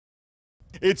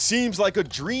It seems like a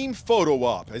dream photo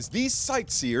op as these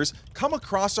sightseers come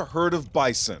across a herd of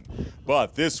bison.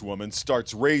 But this woman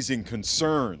starts raising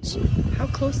concerns. How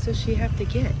close does she have to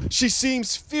get? She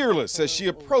seems fearless as she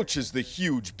approaches the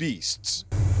huge beasts.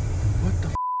 What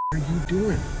the are you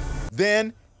doing?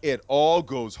 Then it all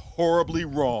goes horribly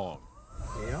wrong.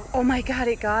 Yep. Oh my God,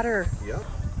 it got her. Yep.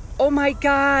 Oh my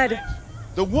God.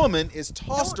 The woman is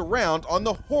tossed around on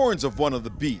the horns of one of the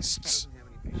beasts.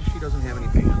 She doesn't have any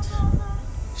pants.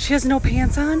 She has no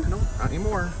pants on? No, not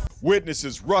anymore.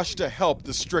 Witnesses rush to help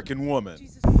the stricken woman.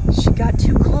 She got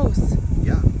too close.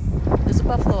 Yeah. There's a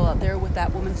buffalo out there with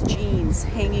that woman's jeans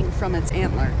hanging from its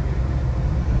antler.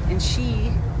 And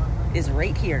she is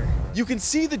right here. You can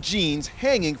see the jeans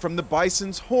hanging from the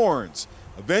bison's horns.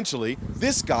 Eventually,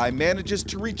 this guy manages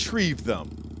to retrieve them.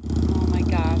 Oh my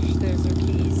gosh, there's her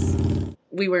keys.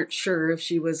 We weren't sure if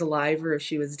she was alive or if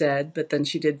she was dead, but then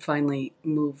she did finally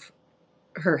move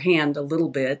her hand a little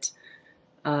bit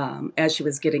as she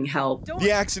was getting help.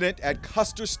 The accident at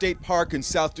Custer State Park in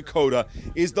South Dakota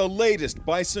is the latest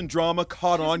bison drama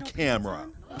caught on camera.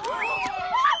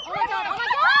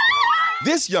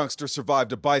 This youngster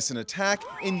survived a bison attack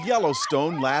in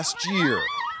Yellowstone last year.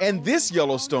 And this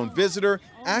Yellowstone visitor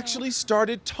actually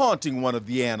started taunting one of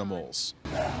the animals.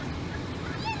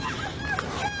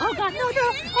 Oh God, no,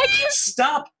 I can't.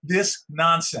 Stop this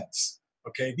nonsense.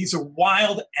 Okay, these are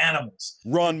wild animals.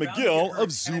 Ron McGill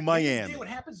of Zoo Miami.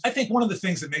 I think one of the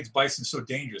things that makes bison so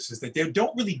dangerous is that they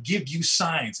don't really give you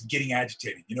signs of getting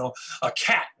agitated. You know, a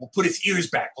cat will put its ears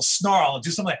back, will snarl and do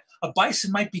something like that. A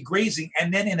bison might be grazing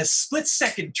and then in a split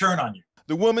second turn on you.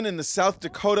 The woman in the South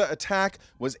Dakota attack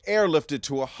was airlifted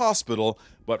to a hospital,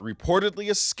 but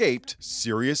reportedly escaped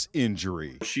serious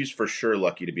injury. She's for sure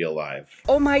lucky to be alive.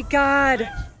 Oh my God.